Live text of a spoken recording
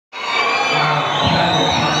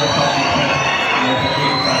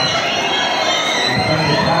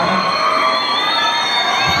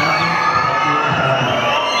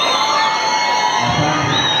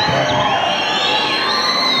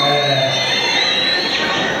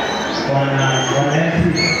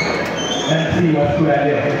MC wa siku ya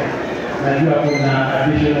leo. Najua kuna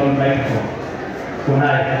additional microphone.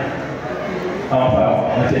 Kunaye. Sawa,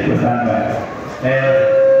 nachekwa sana.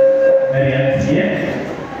 Marian Sie,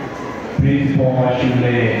 principal wa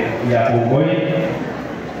shule ya Kongoi,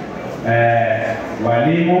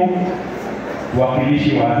 walimu,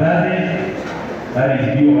 wakilishi wazazi,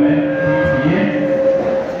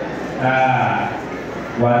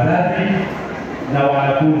 wazazi na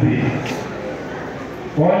wanafunzi.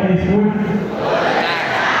 All is good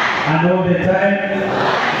and all the time.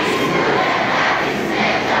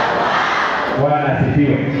 Bwana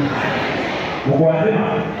asifiwe. Mungu wazima,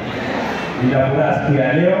 ninafuraha siku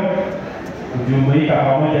ya leo kujumuika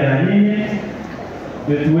pamoja na nyinyi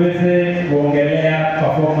ndio tuweze kuongelea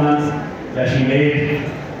performance ya shule yetu,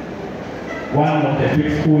 one of the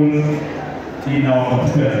big schools in our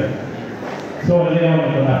constituency. So leo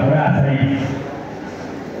niko na furaha zaidi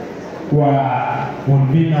kwa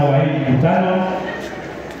convener wa hii mkutano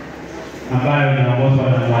ambayo inaongozwa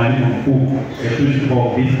na mwalimu mkuu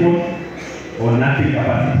wa high school on native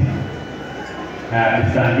capacity.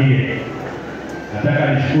 Msandie.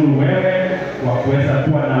 Nataka nishukuru wewe kwa kuweza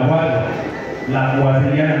kuwa na wazo la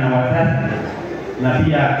kuwasiliana na wazazi na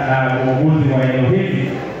pia uongozi wa eneo hili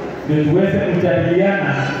ndio tuweze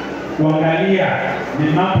kujadiliana kuangalia ni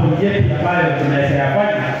mambo yepi ambayo tunaweza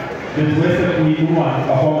yafanya ndio tuweze kuinua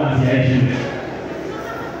performance ya shule.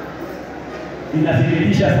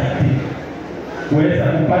 Inasikitisha zaidi kuweza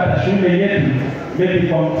kupata shule yetu maybe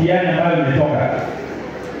kwa mtihani ambayo imetoka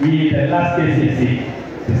in the last KCSE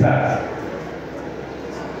results.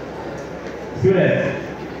 Students,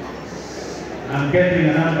 I'm getting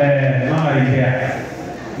a number in here.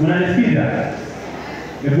 Mnanisikiza?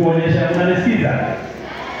 Nikuonyesha mnanisikiza?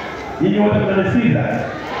 Ninyi wote mnanisikiza?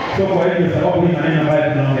 So kwa hivyo sababu hii maneno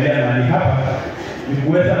ambayo tunaongelea mahali hapa ni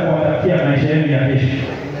kuweza kuwatafutia maisha yenu ya kesho.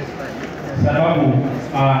 Sababu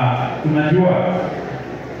tunajua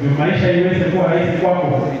maisha iweze kuwa rahisi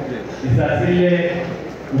kwako ni saa zile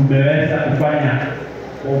umeweza kufanya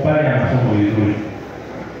kwa upande ya masomo vizuri.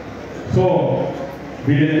 So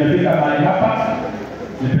vile nimefika mahali hapa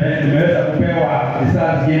nimeweza kupewa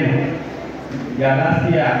results yenu ya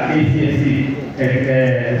last year KCSE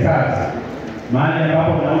results. Mahali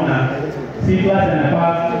ambapo naona C class and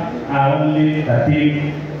above are only 13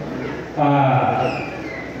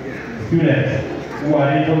 students who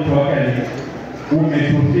are able to actually who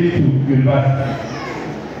may proceed to university.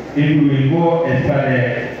 If we will go as per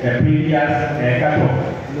the previous cutoff,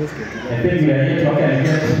 I think we are yet to actually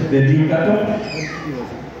get the new cutoff.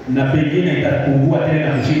 Na pengine itapungua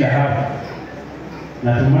tena kushinda hapa.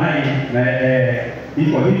 Natumai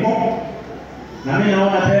iko hivyo. Na mimi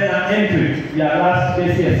naona tena entry ya last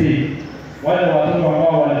KCSE wale watoto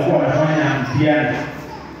ambao walikuwa wanafanya mtihani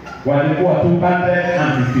walikuwa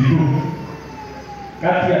 252.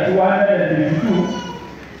 Kati ya 252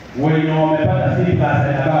 wenye wamepata C class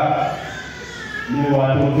and above ni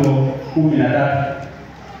watoto 13.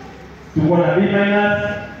 Tuko na B minus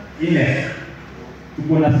 4.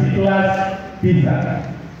 Tuko na C class 9.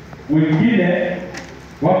 Wengine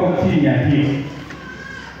wako chini ya hiyo.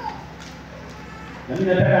 Na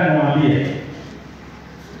mimi nataka niwaambie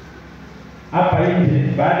hapa nje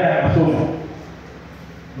baada ya masomo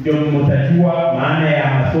ndio mtajua maana ya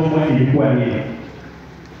masomo ilikuwa nini.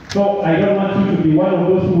 So I don't want you to be one of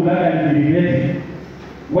those who will actually be regretting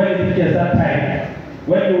when it is that time,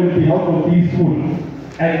 when you will be out of this school,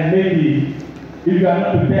 and maybe if you are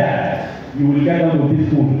not prepared, you will get out of this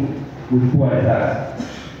school with poor results.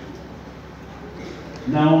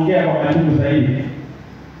 Naongea kwa machungu zaidi,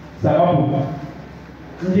 sababu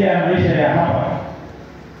nje ya maisha ya hapa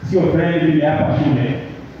sio friendly ya hapa shule.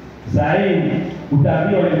 Saa hii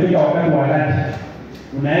utaambiwa unafika wakati wa lunch,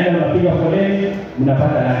 unaenda unapiga foleni,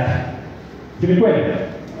 unapata lunch. Si kweli?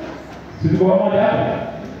 Si tuko pamoja hapo?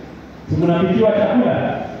 Si mnapikiwa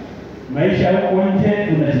chakula? Maisha huko nje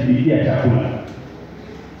unajipikia chakula.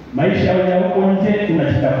 Maisha ya huko nje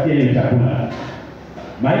unajitafutia ile chakula.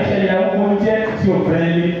 Maisha ya huko nje sio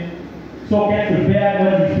friendly. So get prepared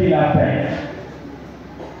when you feel after.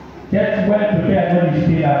 Get well prepared when you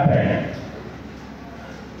feel after.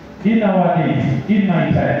 In our days, in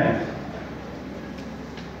my time,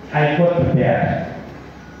 I got prepared.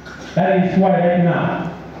 That is why right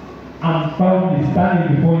now I'm proudly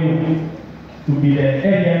standing before you to be the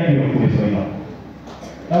area of Kuresoi.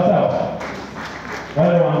 Sawa.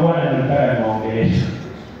 Wale wangwana nataka niwaongeleshe.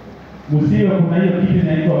 Msiwe kuna hiyo kitu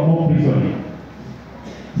inaitwa mob prison.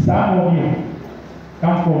 Some of you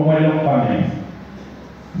come from well-off families.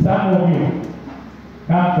 Some of you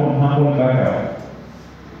come from humble background.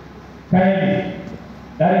 Kindly,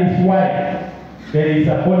 that is why there is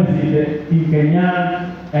a policy in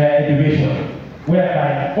Kenyan education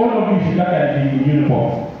whereby all of you should look at the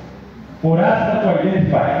uniform. For us to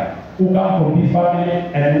identify who come from this family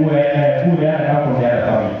and who they are come from the other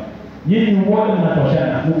family. Nyinyi wote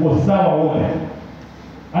mnatoshana, mko sawa wote.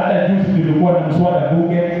 Hata juzi tulikuwa na mswada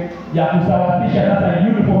bunge ya kusawazisha sasa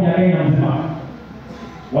uniform ya Kenya mzima.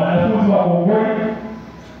 Wanafunzi wa Kongoi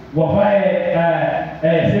wafae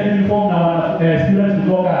same uniform na students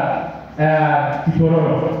kutoka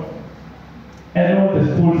Kitororo and all the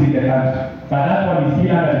schools in the country. But that one is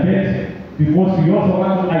still under debate because we also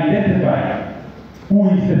want to identify who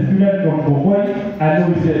is a student from Kongoi and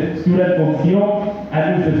who is a student from Kio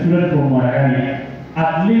and who is a student from Maragani.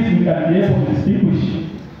 At least we can be able to distinguish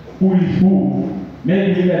who is who.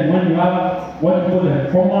 Maybe even when you have what we call the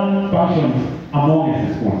common functions among the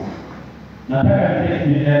schools. Nataka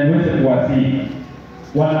niweze kuwasihi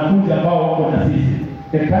wanafunzi ambao wako na sisi,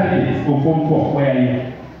 the candidates of Form 4 where are you?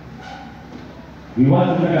 We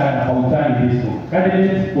want to make a pautani this school.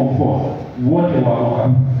 Candidates Form 4 wote wako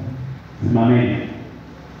simameni.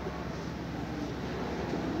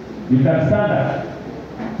 You can stand up,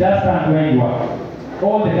 just stand where you are.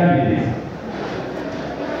 All the candidates.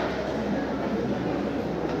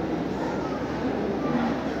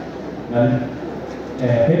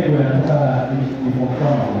 People are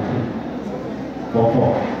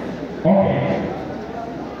okay.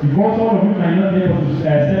 Because all of you might not be able to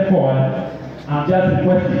step forward, I'm just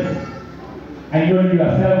requesting. I know you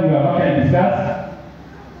yourself, you are okay to discuss,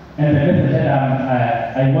 and the message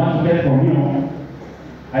that I want to get from you,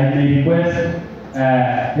 I may request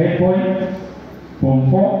head point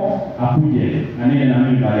from 4 akuje anene na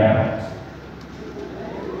mimi pale hapa.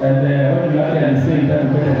 And when you are at the same time,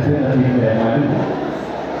 better say that if mwalimu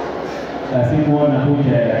sikuona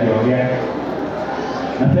kuja akiongea.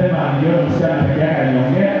 Nasema ndio msichana peke yake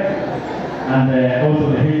aliongea, and also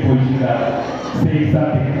the head point should say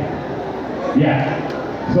something. Yeah.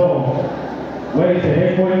 So where is the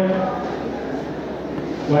head point?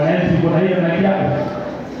 Wananchi kuna hiyo na kiapo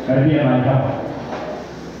karibia mahali hapa.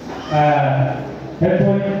 Head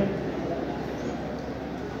point.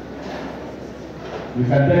 You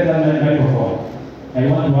can take that microphone. I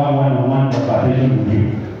want to have one-on-one conversation with you.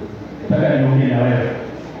 Nataka niongee na wewe.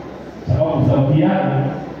 Sababu sauti yako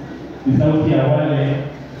ni sauti ya wale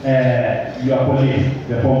your colleagues,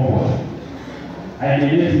 the Form 4. I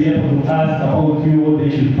may not be able to ask about you what they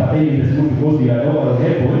should partake in the school because you are over the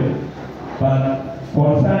head point, but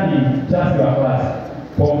concerning just your class,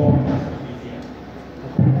 Form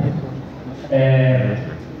 4.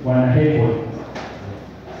 Wana head point.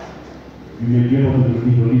 You may be able to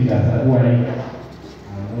introduce us as who are you?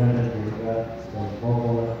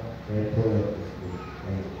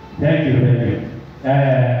 Thank you.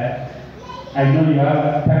 I know you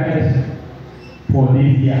have targets for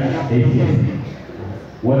this year, ACSC.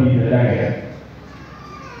 What is the target?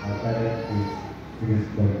 Our target is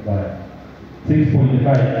 6.5.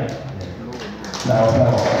 6.5? Sawa.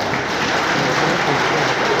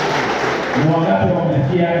 Wangapi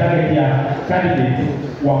wamesikia target ya candidates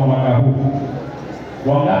wa mwaka huu?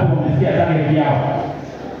 Wangapi wamesikia target yao?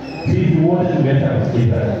 Sisi wote tumeweza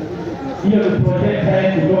kusikiza. Hiyo ni project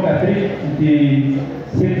time kutoka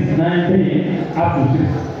 3.693 up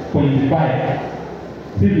to 6.5.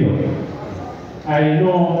 Sivyo? I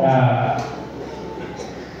know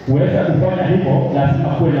kuweza kufanya hivyo lazima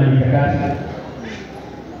kuwe na mikakati.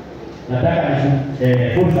 Nataka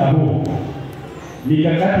fursa huu.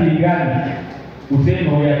 Mikakati gani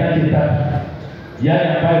usema uyataje tatu yale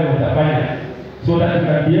ambayo utafanya so that you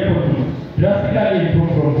can be able to drastically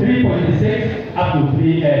improve from 3.6 up to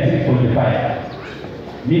 6.5.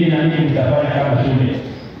 Mimi na mimi nitafanya kama shule.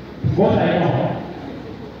 Because I know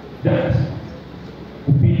that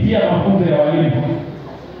kupitia mafunzo ya walimu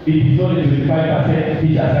it is only 25%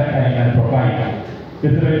 teachers can provide. The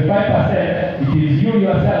 75% it is you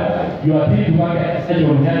yourself, your team to work at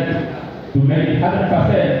your hand to make it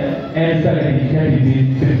 100% and start getting this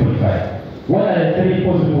 6.5. What are the 3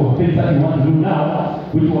 possible things that you want to do now,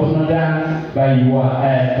 which was not done by the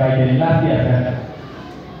last year?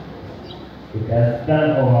 It has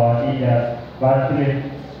done for our teachers. Firstly,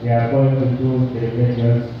 we are going to do the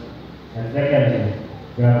lectures, and secondly,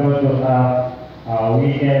 we are going to have our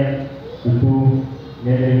weekend to do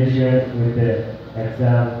revision with the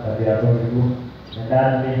exam that we are going to do, and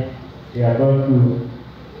thirdly, we are going to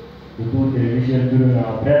do the revision during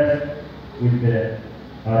our breaks with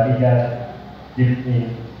our teachers in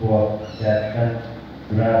for that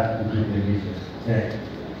class to do the revision.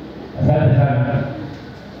 Asante sana.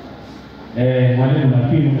 Mwalimu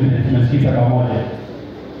nafikiri tumesikiza pamoja.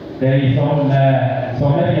 There is some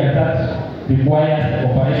many attacks requires the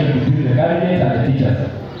cooperation between the candidates and the teachers.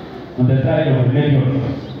 On the side of religion,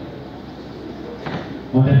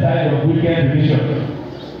 on the side of weekend revision,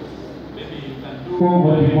 maybe you can do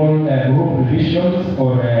what we call group revisions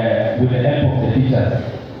or with the help of the teachers.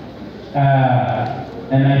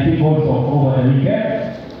 And I think also over the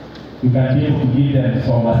weekend, you can be able to give them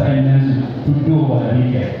some assignments to do over the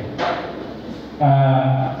weekend.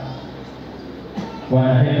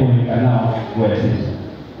 Wana hepo you can now go and sit.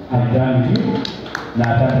 I'm done with you. Na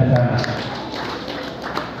asante sana.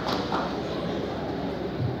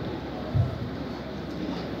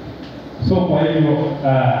 So kwa hivyo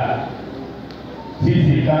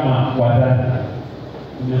sisi kama wazazi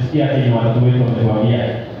tumesikia kwenye watoto wetu wametuambia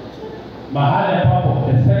mahali ambapo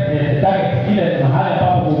ile mahali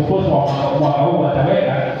ambapo uongozi wa mwaka huu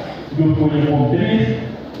wataweka ndio kwenye form 3,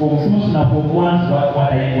 form 2 na form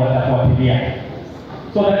 1 watafuatilia.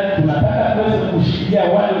 So that tunataka tuweze kushikilia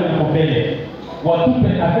wale wenye mbele watupe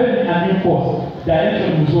a very new course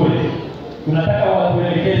direction mzuri. Tunataka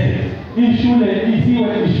watuelekeze hii shule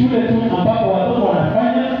isiwe ni shule tu ambapo watoto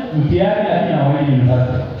wanafanya mtihani lakini hawaendi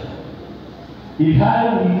university. Ilhali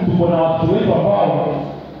tuko na watu wetu ambao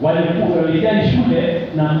walikuwa shule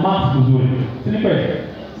na marks nzuri. Si kweli?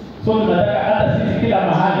 So tunataka hata sisi kila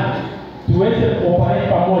mahali tuweze kuoperate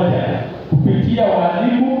pamoja kupitia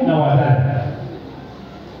walimu na wazazi.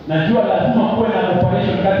 Najua lazima kuwe na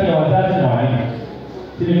cooperation kati ya wazazi na walimu.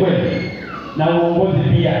 Si kweli? Na uongozi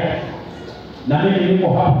pia. Na mimi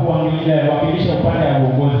niko hapo kuwakilisha upande wa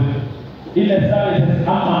uongozi. Ile services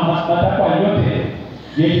ama matakwa yote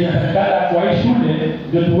yenye yanatakana kwa hii shule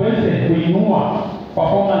ndio tuweze kuinua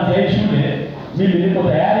performance ya hii shule. Mimi niko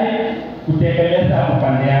tayari kutekeleza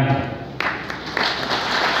upande wangu.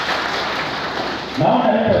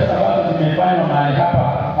 Naona hizo sababu zimefanywa mahali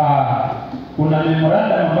hapa. Kuna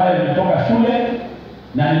memorandum ambayo imetoka shule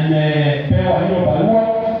na nimepewa hiyo barua,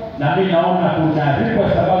 na mimi naona kuna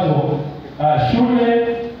request ambazo shule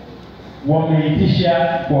wameitisha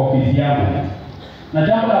kwa ofisi yangu. Na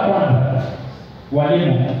jambo la kwanza,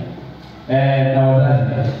 walimu na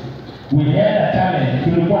wazazi, we had a challenge.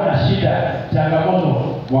 Tulikuwa na shida,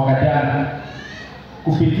 changamoto mwaka jana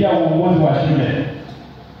kupitia uongozi wa shule.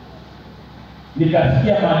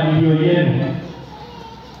 Nikasikia maadilio yenu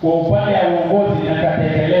kwa upande wa uongozi na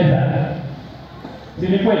katekeleza. Si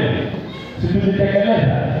ni kweli? Si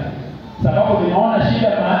tulitekeleza? Sababu ninaona shida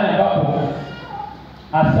mahali ambapo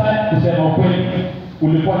hasa kusema ukweli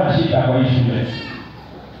kulikuwa na shida kwa hii shule.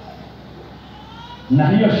 Na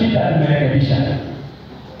hiyo shida tumerekebisha.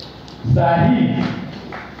 Saa hii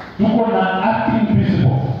tuko na acting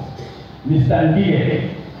principal Mr. Ndie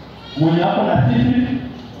mwenye hapo na sisi,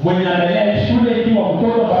 mwenye amelea shule ikiwa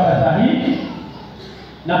mtoto mpaka saa hii.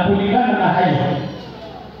 Na kulingana na hayo,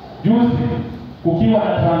 juzi kukiwa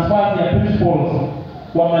na transfer ya principals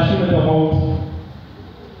kwa mashule tofauti,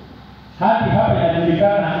 hadi hapa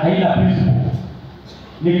inajulikana haina principal.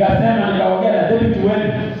 Nikasema, nikaongea na deputy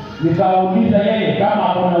wetu, nikauliza yeye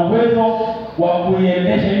kama ana uwezo wa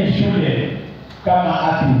kuiendesha hii shule kama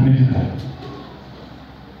acting principal.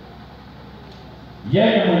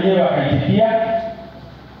 Yeye mwenyewe akaitikia.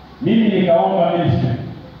 Mimi nikaomba ministry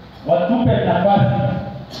watupe nafasi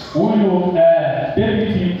huyu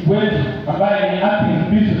deputy wetu ambaye ni acting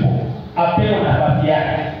principal apewe nafasi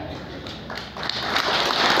yake.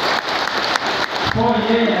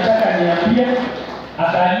 So yeye nataka niambie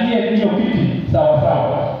akalie hiyo kiti sawa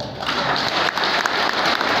sawa.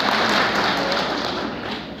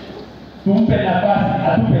 Tumpe nafasi,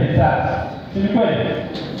 atupe risasi. Si kweli?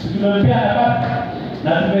 Tunampea nafasi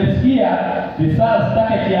na tumesikia risasi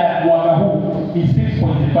target ya mwaka huu ni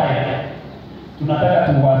 6.5.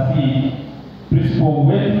 Tunataka tuwasii principal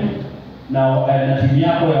wetu na timu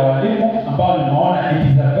yako ya walimu ambao nimeona it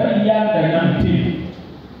is a very young dynamic team.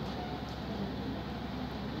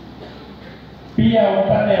 Pia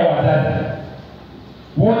upande wa wazazi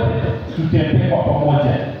wote tutembee kwa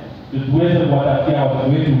pamoja tuweze kuwatafutia watoto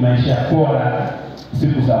wetu maisha bora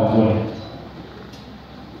siku za usoni.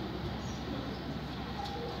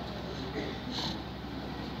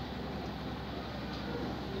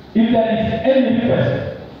 If there is any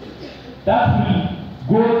request that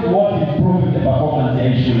will go towards improving the performance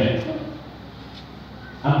ya shule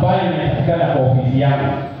ambayo inapatikana kwa ofisi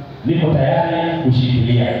yangu, niko tayari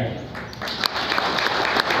kushikilia.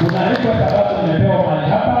 Kuna request ambazo nimepewa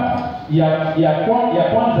mahali hapa ya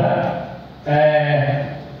kwanza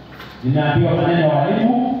ninaambiwa maneno ya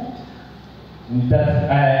walimu,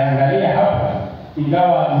 nitaangalia hapa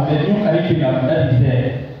ingawa mtenyuka hiki na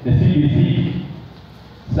the CBC.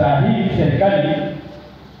 Saa hii serikali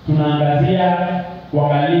tunaangazia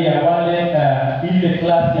kuangalia wale ile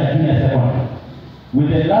class ya junior secondary. With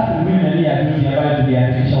the last agreement ya juzi ambayo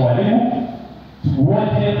tuliandikisha walimu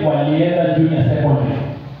wote walienda junior secondary,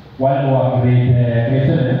 wale wa grade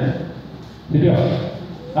 7. Ndio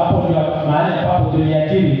hapo ndio mahali ambapo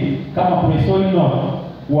tuliajiri kama Kuresoi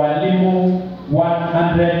walimu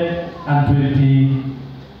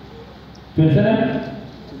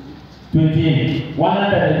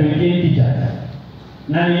 128 teachers.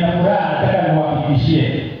 Na ninafuraha, nataka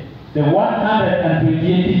niwahakikishie the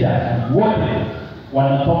 128 teachers wote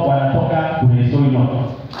wanatoka Kuresoi.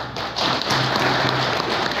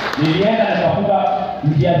 Nilienda nikafunga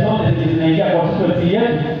njia zote zinaingia kwa constituency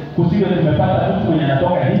yetu, kusiwe tumepata mtu mwenye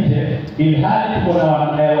anatoka nje, ili hali tuko na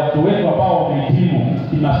watu wetu ambao wamehitimu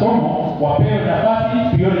kimasomo wapewe nafasi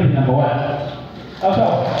priority number 1.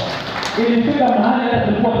 Sawa. Ilifika mahali hata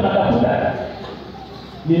tulikuwa tunatafuta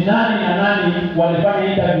ni nani na nani walifanya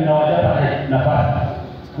interview na wajapa nafasi.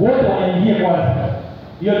 Wote waingie kwanza.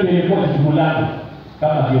 Hiyo ndio ilikuwa jukumu langu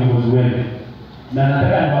kama viongozi wenu. Na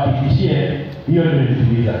nataka niwahakikishie hiyo ndio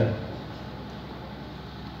nilitimiza.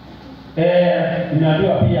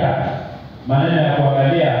 Nimeambiwa pia maneno ya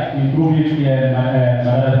kuangalia improving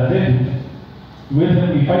madarasa zetu tuweze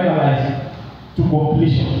kuifinalize to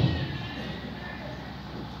completion.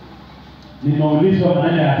 Nimeulizwa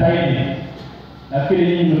maneno ya timing.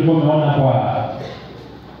 Nafikiri nyinyi mlikuwa mmeona kwa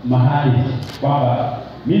mahali kwamba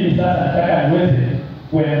mimi sasa nataka niweze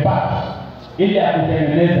kuembark ili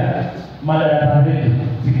kutengeneza madarasa zetu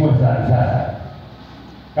zikuwe sasa.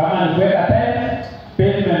 Kama ni kuweka tiles,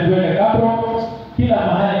 pavement tuweke kabro, kila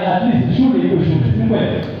mahali at least shule iko shule. Si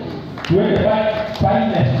kweli? Tuweke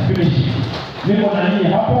finest finishing. Niko na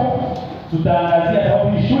nyinyi hapo, tutaangazia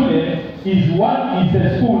sababu shule is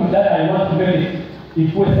a school that I want to make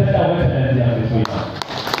ikuwe center of excellence ya Kuresoi.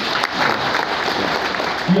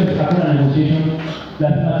 Hiyo hakuna negotiation,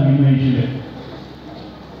 lazima tuinue shule.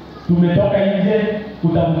 Tumetoka nje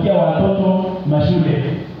kutamkia watoto mashule,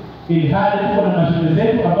 ili hali tuko na mashule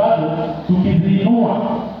zetu ambazo tukizinua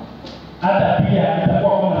hata pia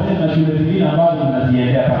itakuwa kama sisi mashule zingine ambazo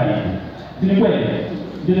tunaziendea pale. Si kweli?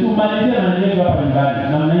 Ndio tumalizie maneno yetu hapa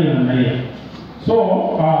nyumbani namna hiyo. So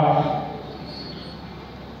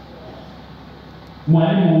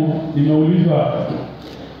mwalimu nimeulizwa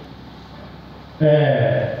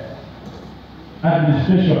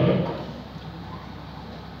administration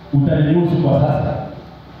utaniruhusu kwa sasa.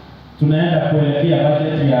 Tunaenda kuelekea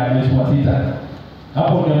budget ya mwezi wa 6.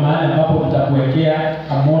 Hapo ndio mahali ambapo tutakuwekea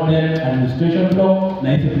a model administration law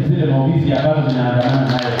na hizo zile maofisi ambazo zinaandamana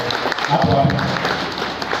nayo. Hapo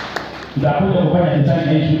tutakuja kufanya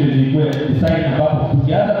design ya shule zikuwe design ambapo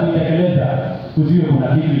tukianza kuitekeleza kuziwe kuna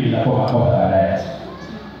kitu inakuwa makosa baadaye.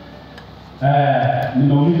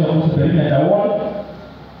 Nimeulizwa kuhusu perimeter wall.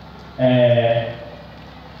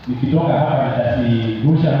 Nikitoka hapa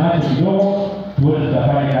nitasirusha macho kidogo tuone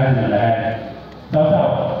tutafanya kazi na gani.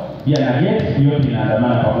 Sawa. Pia na gate yote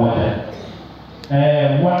inaandamana pamoja.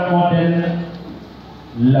 One model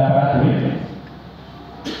laboratory.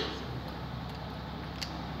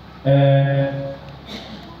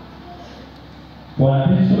 One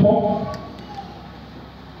principal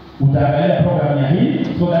utaangalia program ya hii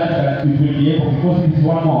so that we will be able, because this is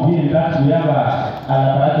one more meaning that we have a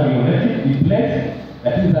laboratory already in place.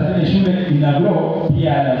 Lakini sasa ile shule ina grow,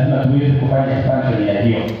 pia lazima tuweze kufanya expansion ya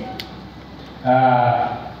hiyo.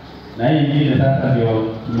 Na hii nyingine sasa ndio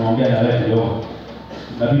tunaongea na wewe kidogo.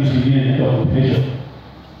 Tunabidi tuingie into occupation.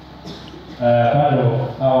 Bado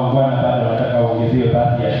hao bwana bado wanataka waongezewe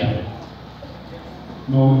basi ya shule.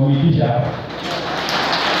 Umeitisha hapa.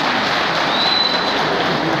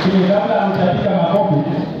 Kile kabla mtapiga makofi,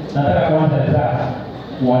 nataka kuanza sasa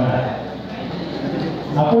kuona.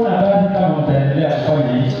 Hakuna kazi kama mtaendelea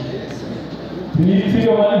kufanya hivi. Ni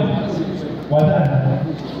sio mwalimu. Wazazi.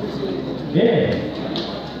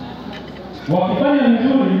 Wakifanya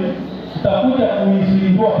vizuri tutakuja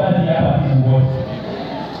kuizindua kazi hapa sisi wote.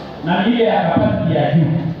 Na ile ya capacity ya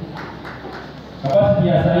juu. Capacity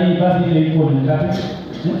ya sahihi basi ile iko ni ngapi?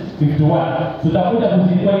 51. Tutakuja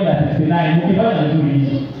kuzindua ile 69 mkifanya vizuri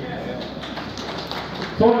hivi.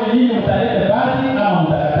 So ni nini mtalete basi ama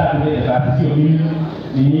mtakataa kulete basi, sio mimi,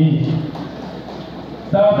 ni nini?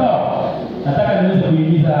 Sawa. Nataka niweze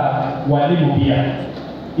kuhimiza walimu pia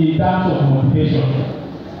in terms of motivation.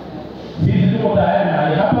 Sisi tuko tayari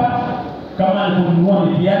mahali hapa kama ni kununua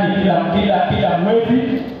mitihani kila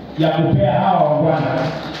mwezi ya kupea hawa wangwana.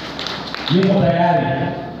 Niko tayari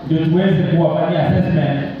ndio tuweze kuwafanyia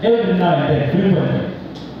assessment every now and then frequently.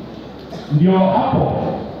 Ndio hapo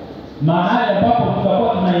mahali ambapo tutakuwa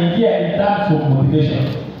tunaingia in terms of motivation.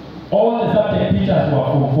 All the subject teachers wa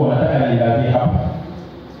form 4 nataka niangazie hapa.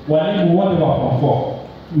 walimu wote wa form 4.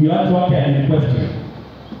 We want to work and request you.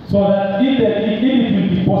 So that if it will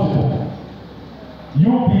be possible,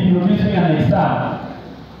 you be introducing an exam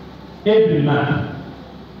every month.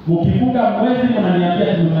 Mukifunga mwezi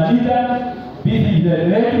mnaniambia tumemaliza, this is the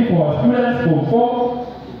ready for our students form 4.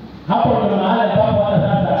 Hapo ndio mahali ambapo hata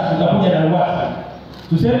sasa tutakuja na uwasa.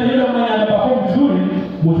 Tuseme yule mwenye ameperform vizuri,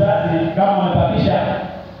 mzazi kama amepakisha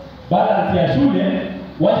balance ya shule,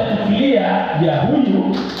 wacha tukilia ya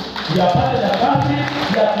huyu yapate nafasi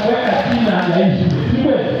ya kuweka jina ya hii shule. Si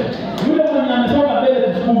kweli? Yule mwenye amesoma mbele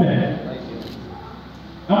tusukume.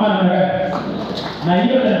 Kama namna gani? Na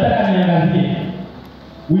hiyo nataka niangazie.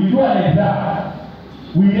 We do an exam.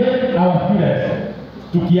 We rate our students.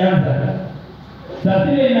 Tukianza.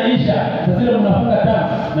 Sasa ile inaisha, sasa ile mnafunga tamu,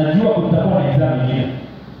 najua kutakuwa na exam nyingine.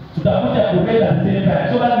 Tutakuja kurate at the same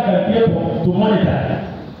time. So that we can be able to monitor.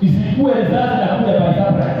 Isikuwe results na kuja by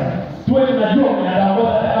surprise. Tuwe tunajua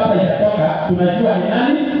mnaongoza hata kabla haijatoka, tunajua ni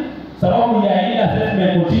nani, sababu ya ile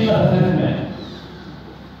assessment, continuous assessment.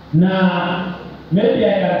 Na maybe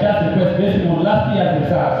I can just request based on last year's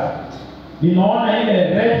results. Ninaona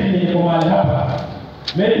ile rating yenye kwa mahali hapa,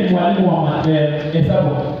 maybe mwalimu wa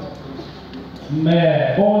hesabu,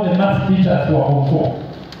 all the math teachers wa form 4,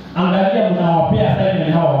 angalia mnawapea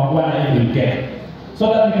assignment hawa wangwana every weekend, so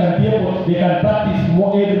that they can practice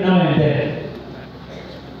more every now and then.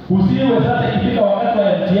 Usiwe sasa ikifika wakati wa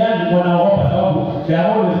mtihani wanaogopa, sababu they are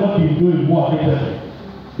always not been doing more frequently.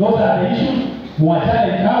 Those are the issues.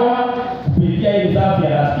 Muachane hawa kupitia ile safu ya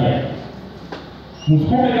last year.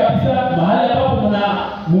 Msukume kabisa mahali ambapo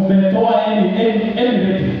mmetoa any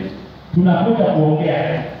tunakuja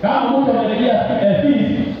kuongea. Kama mtu amelejea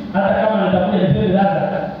fees, hata kama nitakuja niseme sasa,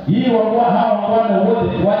 hii hawa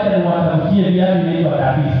wote wacha ni watafutie viatu inaitwa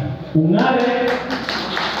tabizi. Ungare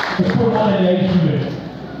ukue mwana ya hii shule.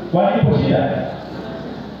 Kwa ipo shida?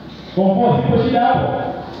 Kompo, zipo shida hapo?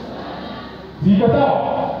 Ziko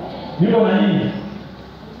sawa? Niko na nini?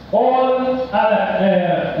 All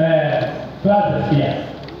other classes here.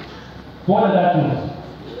 Follow that rule.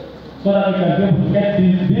 So that we can be able to get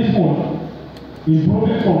this school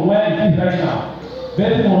improving from where it is right now.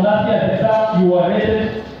 Based on last year's exam, you are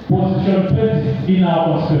rated position 20 in our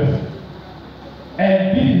constituency.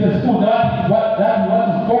 And this is the school that we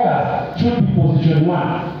want to focus should be position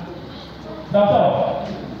 1. That's all.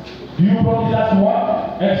 Do you promise us to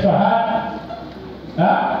work extra hard?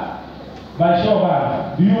 By show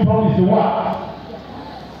back. Do you promise to work?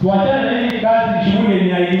 Tuachane hii kazi shughuli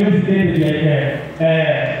ya university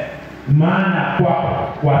ya maana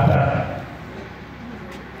kwa sasa.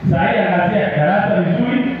 Sasa angazia darasa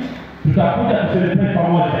vizuri, tutakuja kucelebrate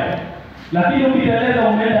pamoja. Lakini ukiteleza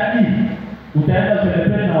umeenda hii, utaenda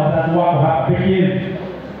kucelebrate na wazazi wako hapa peke yenu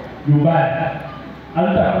nyumbani.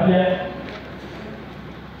 Alitakuja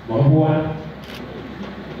Mabua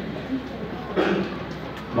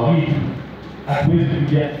Mawiki hatuwezi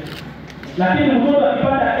kuja. Lakini mtoto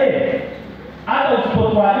akipata hata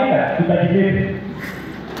usipotualika tutajilete.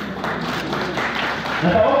 Na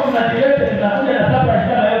sababu tunajilete, tunakuja na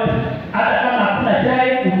surprise kama yote. Hata kama hakuna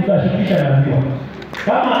chai, tutashukisha maziwa.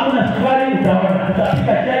 Kama hakuna sukari, utaona.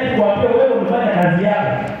 Tutapika chai kuambia wewe umefanya kazi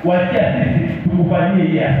yako. Wacha sisi tukufanyie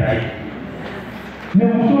hii sasa. Ni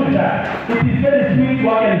mzuri sana. It is very sweet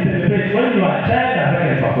work and celebrate when you are child and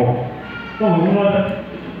very perform. So unaona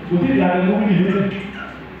usije angekuja hivi.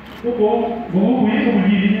 Huko Mungu yuko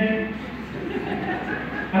mjini.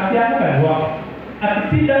 Akiamka wako.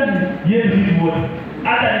 Akipita yeye ndiye wote.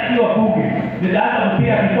 Hata nikiwa kuke, nitaanza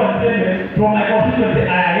kupiga kwa niseme from my constituency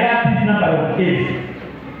I have this number of cases.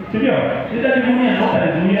 Sio? Nitajivunia na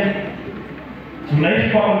utajivunia. Tunaishi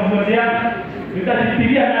kwa constituency yako.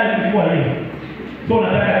 Nitajipigia naye kwa hiyo. So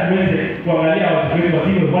nataka tuweze kuangalia watu wetu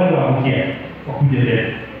wasio wale wa kukia kwa kujendelea.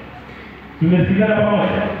 Tumesikana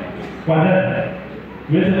pamoja. Kwanza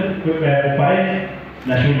tuweze kufaidi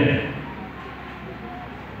na shule.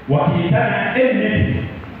 Wakitaka meeting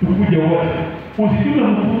tukuje wote. Usitume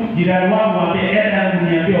mtu jirani wangu ambaye enda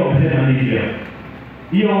kuniambia ukisema nini leo.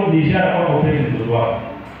 Hiyo ni ishara kwamba upendi mtoto wako.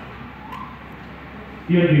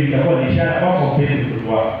 Hiyo ndio itakuwa ni ishara kwamba upendi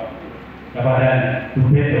mtoto wako. Tafadhali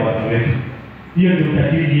tupende watu wetu. Hiyo ndio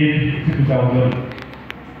utajiri yetu siku za usoni.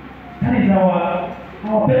 That is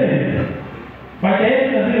our parents. Faida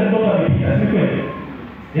yetu na zile mtoto amepita, si kweli?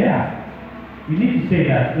 Yeah. We need to say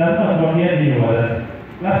that. Lazima tuambie ndio wazazi.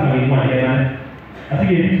 Lazima iimwaje jamani.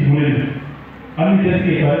 Asije hivi bulele.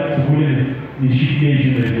 Amnitesikie kwa bulele ni shike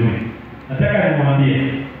hiyo ndio. Nataka nimwambie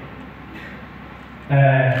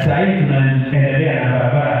sasa hivi tunaendelea na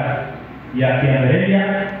barabara ya Kiambelia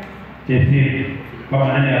Chesiri kwa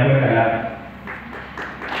maana ya kuweka lami.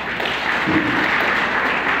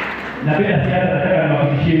 na bila siasa nataka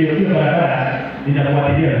niwahakikishie hiyo barabara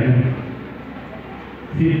ninafuatilia vizuri.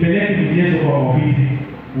 Sipeleki mchezo kwa ofisi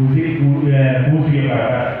kuhusu hiyo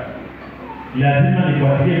barabara. Lazima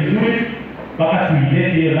nifuatilie vizuri mpaka tuilete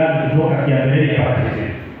hiyo lami kutoka Kiambeleni mpaka Kuresoi.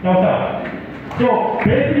 Sawa. So,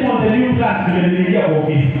 based on the new plan tumelingia kwa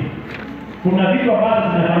ofisi. Kuna vitu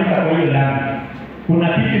ambazo zinafanyika kwa hiyo lami. Kuna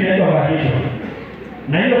kitu inaitwa variation.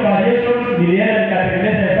 Na hiyo variation nilienda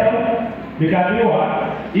nikatengeneza hesabu, nikaambiwa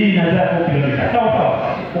hii inazaa 4 kilomita. Sawa.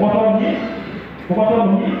 Kwa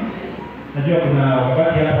sababu ni najua kuna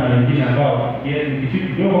wakati hapa na wengine ambao ni kitu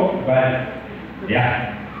kidogo bali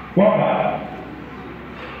kwamba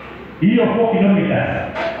hiyo 4 kilomita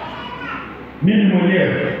mimi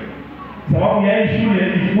mwenyewe sababu ya hii shule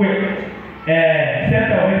ikue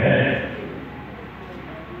center of excellence.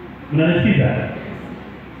 Unanisikiza?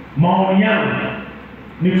 Maoni yangu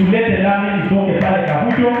ni kulete lami itoke pale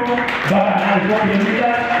Kabucho mpaka na 4 kilomita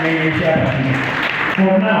na inaishia hapa chini.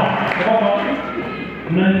 For now, sababu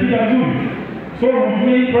unanisikiza vizuri? So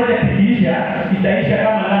hii project ikiisha itaisha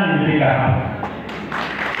kama lami imefika hapa.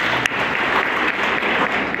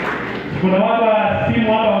 Kuna watu wa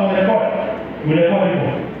simu hapa wamerekodi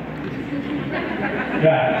hivyo.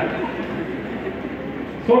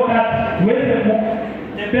 So that tuweze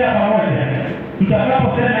kutembea pamoja.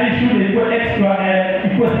 Tutakaposema hii shule iko extra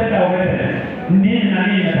iko center of excellence, nini na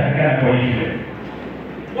nini inatakikana kwa hii shule?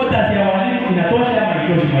 Kota ya walimu inatosha ama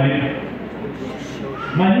haitoshi walimu?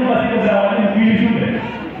 Manyumba ziko za walimu kwa hii shule?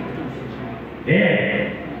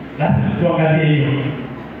 Lazima tuangalie hiyo.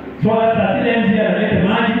 So sasa ile njia inaleta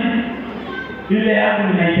maji ile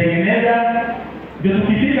yangu ninaitengeneza, ndio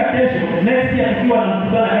tukifika kesho next year tukiwa na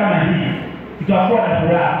mkutano kama hii tutakuwa na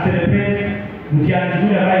furaha celebrate mtihani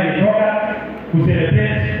mzuri ambayo imetoka,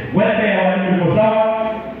 kucelebrate welfare ya walimu iko sawa,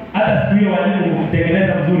 hata siku hiyo walimu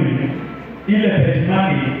kutengeneza mzuri ile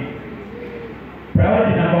benchmark.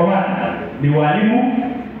 Priority number 1 ni walimu,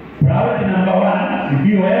 priority number 1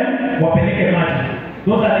 ni BOM wapeleke maji.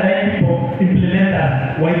 Those are the right people implementers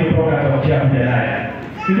wa hizo program za kuchia mjadala.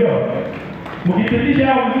 Ndio mkipitisha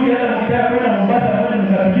hao mzuri, hata mkitaka kwenda Mombasa mwende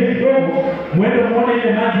mkatulie kidogo, mwende muone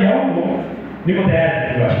ile maji ya huko, niko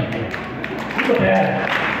tayari kuwashikia. Niko tayari.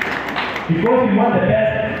 Because we want the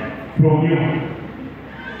best from you.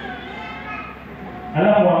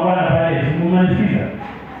 Alafu wangwana pale, mmanisikiza.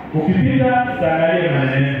 Ukipita, taangalie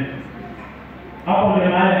maneno. Hapo ndio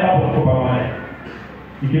mahali ambapo tuko pamoja.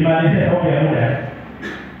 Nikimalizia sababu ya muda,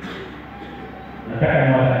 nataka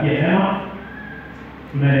niwatakie mema.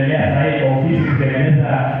 Tunaendelea sasa hivi kwa ofisi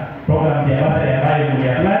kutengeneza program ya basa ya ambayo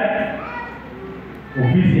mliapply.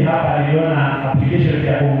 Ofisi hapa niliona application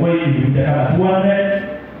ya Kongoi ilikuja kama 200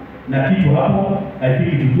 na kitu hapo I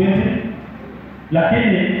think it 20.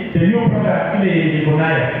 Lakini the new program ile iko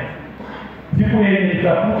nayo siku yenye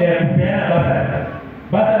tutakuja kupeana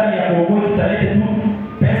basa ya Kongoi, tutalete tu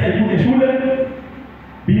pesa ikuje shule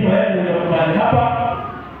bila wewe ndio kubali hapa,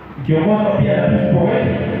 kiongozwa pia na principal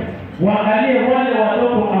wetu. Waangalie wale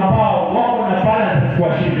watoto ambao wako na balance kwa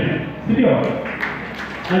shule. Ndio?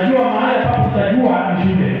 Najua mahali hapo tutajua ni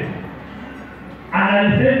shule.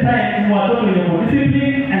 And at the same time ni watoto wenye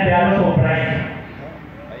discipline and they are also bright.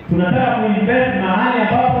 Tunataka kuinvest mahali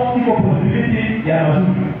ambapo iko possibility ya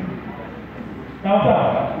mazuri.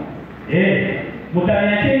 Sawa?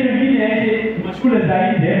 Mtaniachie wengine mashule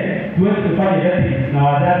za nje tuweze kufanya vetting na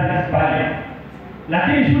wazazi pale.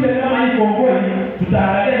 Lakini shule kama hii Kongoi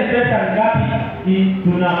tutaangalia ni pesa ngapi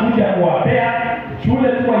tunakuja kuwapea shule,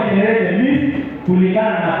 tu waendelee list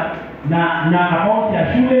kulingana na account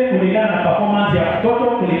ya shule, kulingana na performance ya watoto,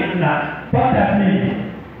 kulingana na pata nini.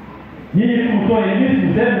 Nyinyi mtoe list,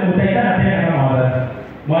 mseme mtaitana tena kama wazazi.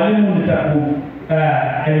 Mwalimu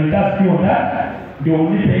nitakuelezea ndio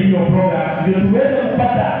unipe hiyo program ndio tuweze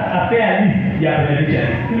kupata a fair list ya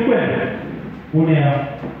beneficiaries. Ni kweli?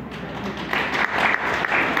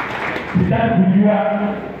 Sitaki kujua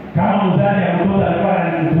kama mzazi ya mtoto alikuwa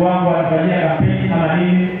na mtu wangu anafanyia kampeni kama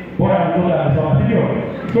nini, bora mtoto amesoma, sio?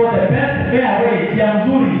 So the best fair way ya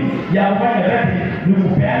mzuri ya kufanya kazi ni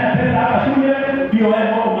kupeana pesa hapa shule, hiyo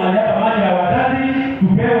wao mahali hapa maji ya wazazi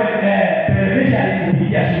tupewe beneficiaries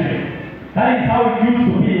kupitia shule. That is how it used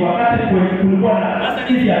to be wakati kulikuwa na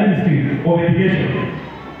master ya Ministry of Education.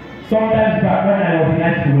 Sometimes back when I was in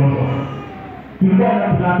high school also, tulikuwa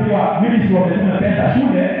tunaambiwa Ministry of Education pesa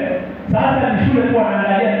shule. Sasa ni shule tu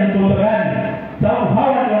wanaangalia ni mtoto gani, sababu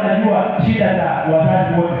hawa ndio wanajua shida za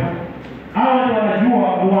wazazi wote. Hawa ndio wanajua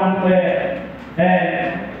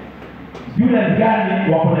students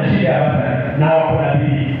gani wako na shida basi na wako na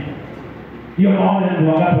bidii. Hiyo maana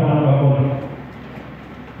ndio wakati wanaomba kono.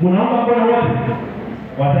 Mnaomba kono wote?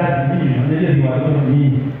 Wazazi mimi, wanajua ni watoto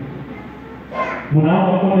mimi.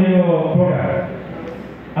 Mnaona kuna hiyo program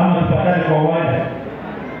ama tupatane kwa uwanja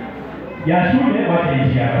ya shule wacha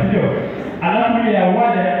nje hapa, ndio. Alafu ile ya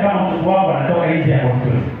uwanja kama mtu wako anatoka nje ya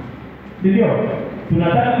hospital, ndio.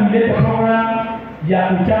 Tunataka kuleta program ya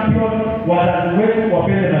kuchampion wazazi wetu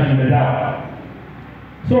wapende na shule zao.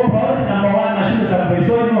 So priority number 1 na shule za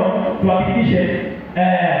Kuresoi tuhakikishe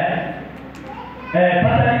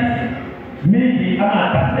patterns mingi ama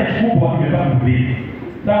percentage kubwa imepata mbili.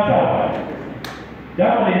 Sawa sawa.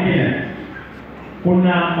 Jambo lingine,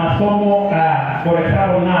 kuna masomo for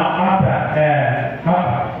example now after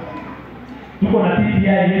hapa tuko na TTI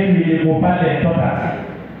yetu ile pale total.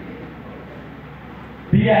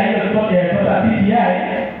 Pia hiyo total TTI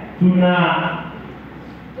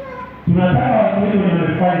tunataka watu wetu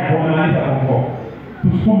wanafanya wamaliza kongo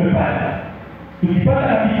tusukume pale.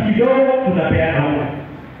 Tukipata kitu kidogo tunapeana huko.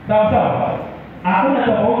 Sawa sawa. Hakuna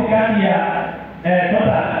tofauti kati ya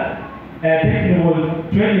total technical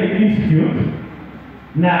training institute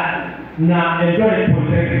na Eldoret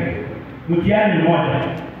Polytechnic. Mtihani mmoja.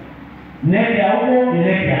 Neke ya huko ni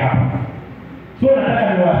neke ya hapa. So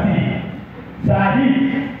nataka niwasihi. Saa hii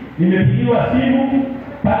nimepigiwa simu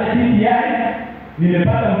pale TTI,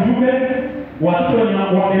 nimepata ujumbe watoto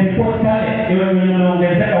wameripoti pale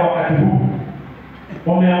wameongezeka wakati huu.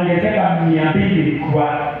 Wameongezeka 200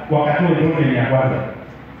 kwa wakati ule ndio ya kwanza.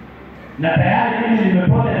 Na tayari mimi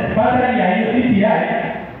nimeprocess badala ya hiyo TTI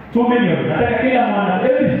 2 million. Nataka kila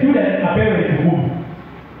every student apewe 10,000.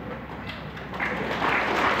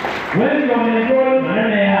 Wengi wameenroll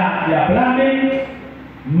maneno ya plumbing,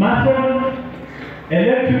 mason,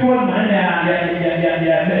 electrical, maneno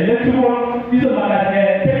ya electrical, hizo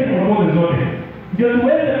technical courses zote. Ndio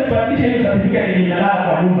tuweze kubadilisha hiyo certificate yenye inalala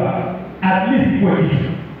kwa nyumba. At least kwa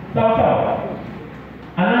kitu. Sawa sawa.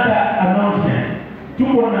 Another announcement.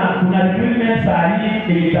 Kuna recruitment saa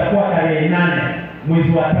hii itakuwa tarehe 8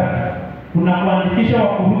 mwezi wa 3. Kuna kuandikisha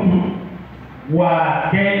wakurutu wa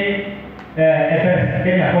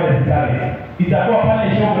Kenya Forest Service. Itakuwa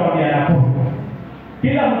pale showground ya Nakuru.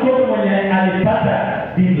 Kila mtoto mwenye alipata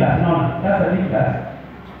D+, sasa D+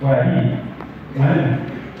 kwa hii mwalimu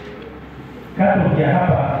kato ya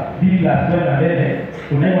hapa D+ kwenda mbele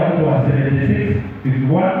unaiwa mtu wa 76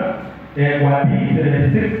 51 kwa D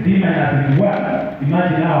 76 D -51.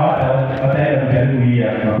 Imagine hao wataenda kujaribu hii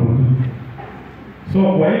ya makurutu. So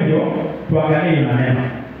kwa hivyo tuangalie maneno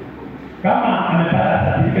kama amepata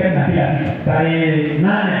certificate na kila kitu. Tarehe 8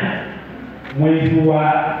 mwezi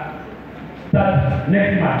wa 3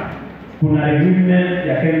 next month kuna recruitment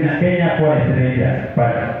ya Kenya Forest Rangers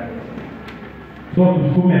pale. So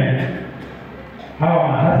tusukume hawa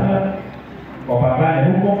mahasla wapambane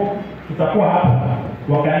huko. Tutakuwa hapo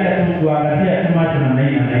tuangalia tu macho na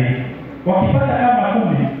hii. Wakipata kama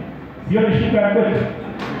 10 sio ni shukrani kwetu.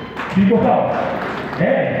 Siko sawa?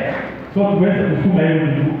 So tuweze kusukuma hiyo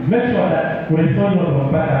ndio. Make sure that Kuresoi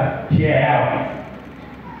wanapata share yao.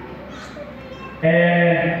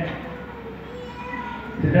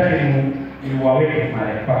 Sitaki ni waweke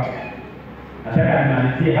mahali pake. Nataka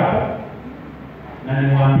nimalizie hapo na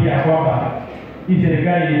nimwambia kwamba hii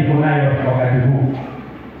serikali iko nayo wakati huu.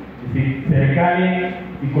 Serikali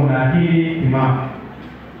iko na akili timamu.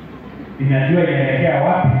 Inajua inaelekea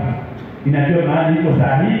wapi, inajua mahali iko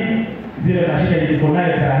sahihi, zile mashida iko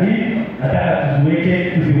nayo sahihi. Nataka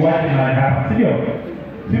tuziwache mahali hapa. Sio?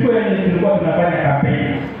 Siku ile tulikuwa tunafanya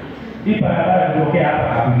kampeni. Hii barabara kutokea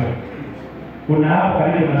hapa hapo. Kuna hapo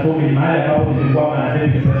karibu na Somi mahali ambapo tulikuwa na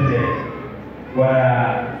deputy president wa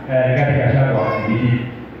Rigathi Gachagua wa kijiji.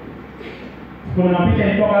 Kuna mapicha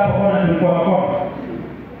nitoka hapo kwa tulikuwa hapo.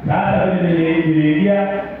 Sasa niliingia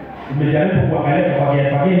nimejaribu kuangalia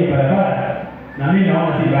kwa hiyo barabara na mimi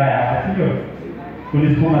naona si mbaya hapa. Sio?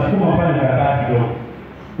 Tulisukuma pale barabara kidogo.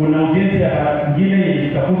 Kuna ujenzi ya nyingine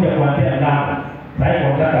itakuja kuanzia mlango. Sasa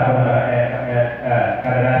tunataka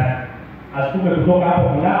kadarasi. Asukume kutoka hapo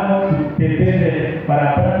mlango tutembeze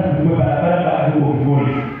barabara tufungue barabara mpaka huko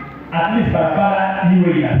Kongoi. At least barabara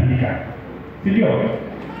iwe inapitika. Sio?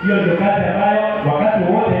 Hiyo ndio kazi ambayo wakati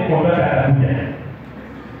wote kontrata atakuja.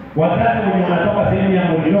 Wazazi wenye wanatoka sehemu ya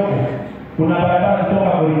Molindoko, kuna barabara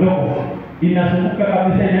kutoka Molindoko inazunguka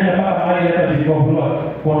kabisa inaenda mpaka mahali hapa Kongoi.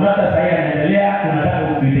 Kontrata sasa inaendelea, tunataka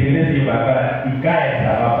kuitengeneza hiyo barabara ikae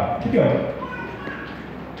sawa. Sio?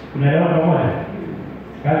 Tunaelewana pamoja?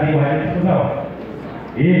 Kazi hiyo haiko sawa.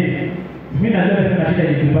 Mimi najua tena shida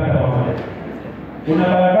ilipata pamoja. Kuna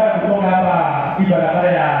barabara kutoka hapa hii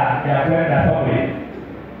barabara ya kwenda Subway.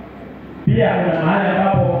 Pia kuna mahali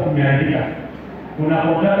ambapo kumeandika. Kuna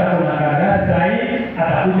kontrata kuna karatasi sahihi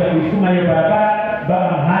atakuja kuisukuma hiyo barabara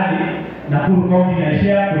mpaka mahali Nakuru County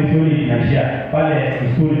inaishia, Kuresoi inaishia pale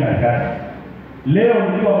Kuresoi katikati. Leo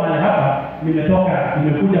nilikuwa mahali hapa,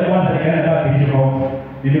 nimekuja kwanza nikaenda mpaka Kericho County.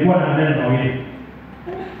 Nilikuwa na maneno mawili.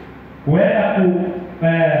 Kuenda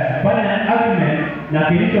kufanya agreement na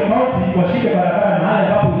Kericho County washike barabara mahali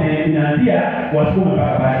ambapo inaanzia wasukume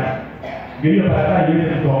mpaka pale. Ndio hiyo barabara iweze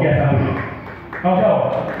kutokea Samburu.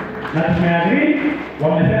 Sawa. Na tumeagree,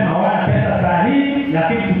 wamesema hawana pesa saa hii,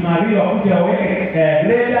 lakini tumeagree wakuja waweke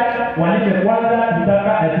grader walipe kwanza,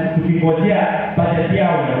 tukingojea budget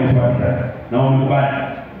yao ya mwezi wa sita. Na wamekubali.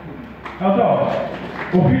 Sawa.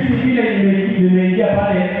 Ofisi ile imeingia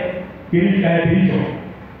pale Kericho.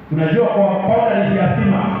 Tunajua kwa boundary ya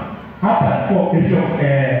stima hapa kwa Kericho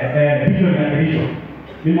vision ya Kericho.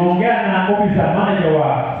 Nimeongea na officer manager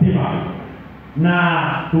wa stima na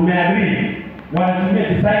tumeagree wanatumia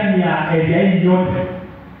design ya area hii yote.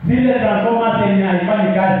 Zile transformers yenye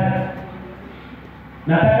haifanyi kazi,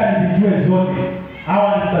 nataka nizijue zote.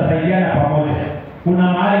 Hawa tutasaidiana pamoja. Kuna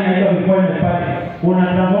mahali na hiyo requirement pale. Kuna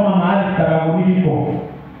transformer mahali Taragoni iko.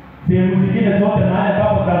 Sehemu zingine zote mahali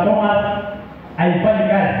ambapo transformers haifanyi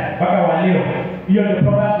kazi mpaka wa leo. Hiyo ndio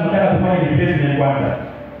program tunataka kufanya investment kwanza.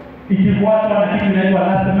 Ikifuatwa na kitu inaitwa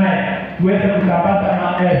last mile, tuweze kusambaza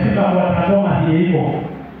stima kwa transformers hii iko.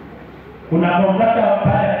 Kuna contractor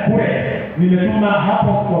pale kule, nimetuma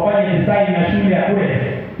hapo wafanye design ya shule ya kule.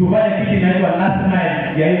 Tufanye kitu inaitwa last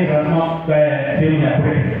mile ya hiyo transformer sehemu ya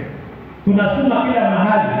kule. Tunasuma kila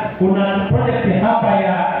mahali. Kuna project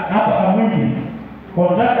hapa Kamwingi.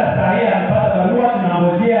 Contractor sahia amepata barua,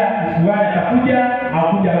 tunangojea msugani atakuja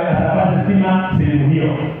au kuja akasambaza stima sehemu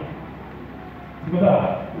hiyo. Siko sawa?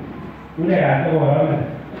 Ule kazi kwa wale.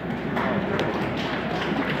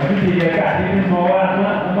 Lakini ile kazi ni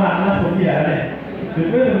mwana sofia ale.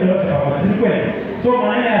 Tuweze kuelewa kwa sababu kweli. So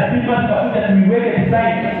maana ya stima tutakuja tuiweke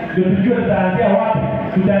design ndio tujue tutaanzia wapi,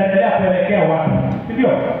 tutaendelea kuelekea wapi. Ndio?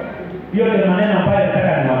 Hiyo ndio maneno ambayo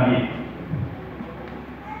nataka niwaambie.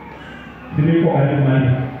 Tuliko karibu mali.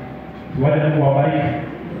 Tuwaje Mungu awabariki.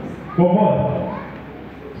 Kwa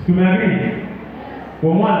tumeagiri. Kwa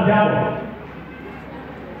mwanzo jambo.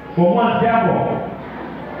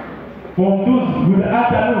 From those, good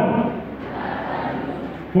afternoon.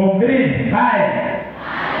 From green, hi.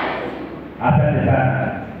 Asante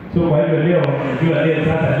sana. So kwa hivyo leo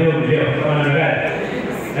sasa leo kama na gani?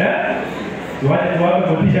 Tuwaje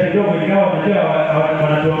kutisha kidogo ingawa wanajua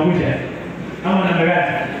wanatuangusha. Ama na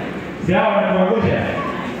gani? Si hao wanatuangusha.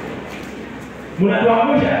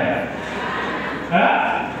 Mnatuangusha?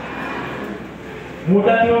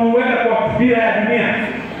 Mtatuweka kwa mpira ya dunia.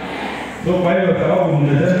 So kwa hiyo sababu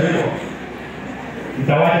mnasema hivyo,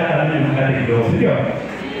 nitawacha tamini mkate kidogo, sio?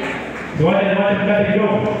 Tuwache mkate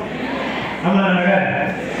kidogo. Ama namna gani?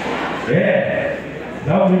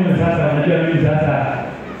 Sababu mimi sasa, unajua mimi sasa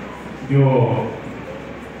ndio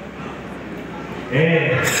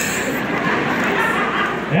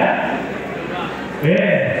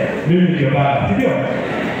mimi ndio baba, sio?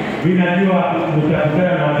 Mimi najua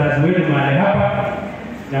mtakutana na wazazi wenu mahali hapa,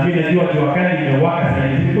 na mimi najua jua kali imewaka sasa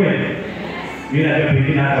hivi kweli. Mimi najua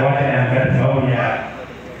pengine hata wacha ya mkate sababu ya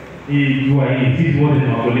hii jua hii, sisi wote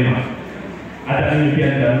ni wakulima. Hata mimi pia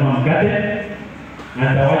nitanunua mkate, na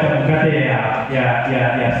nitawacha mkate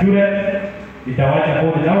ya shule, nitawacha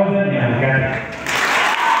 40,000 ya mkate.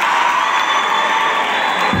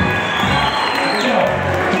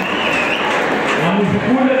 Na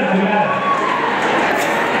msikule na kulala.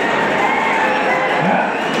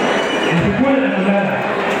 Msikule na kulala.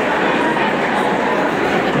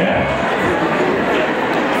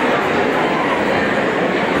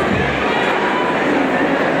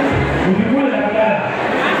 Msikule na kulala.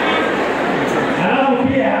 Alafu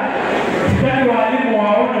pia sitaki walimu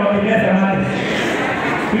waone wakimeza maji.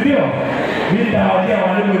 Ndio? Mimi nitawajia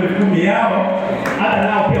walimu 10,000 yao, hata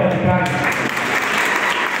nao pia wajipange.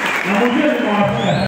 Na mjue ni mwafunga.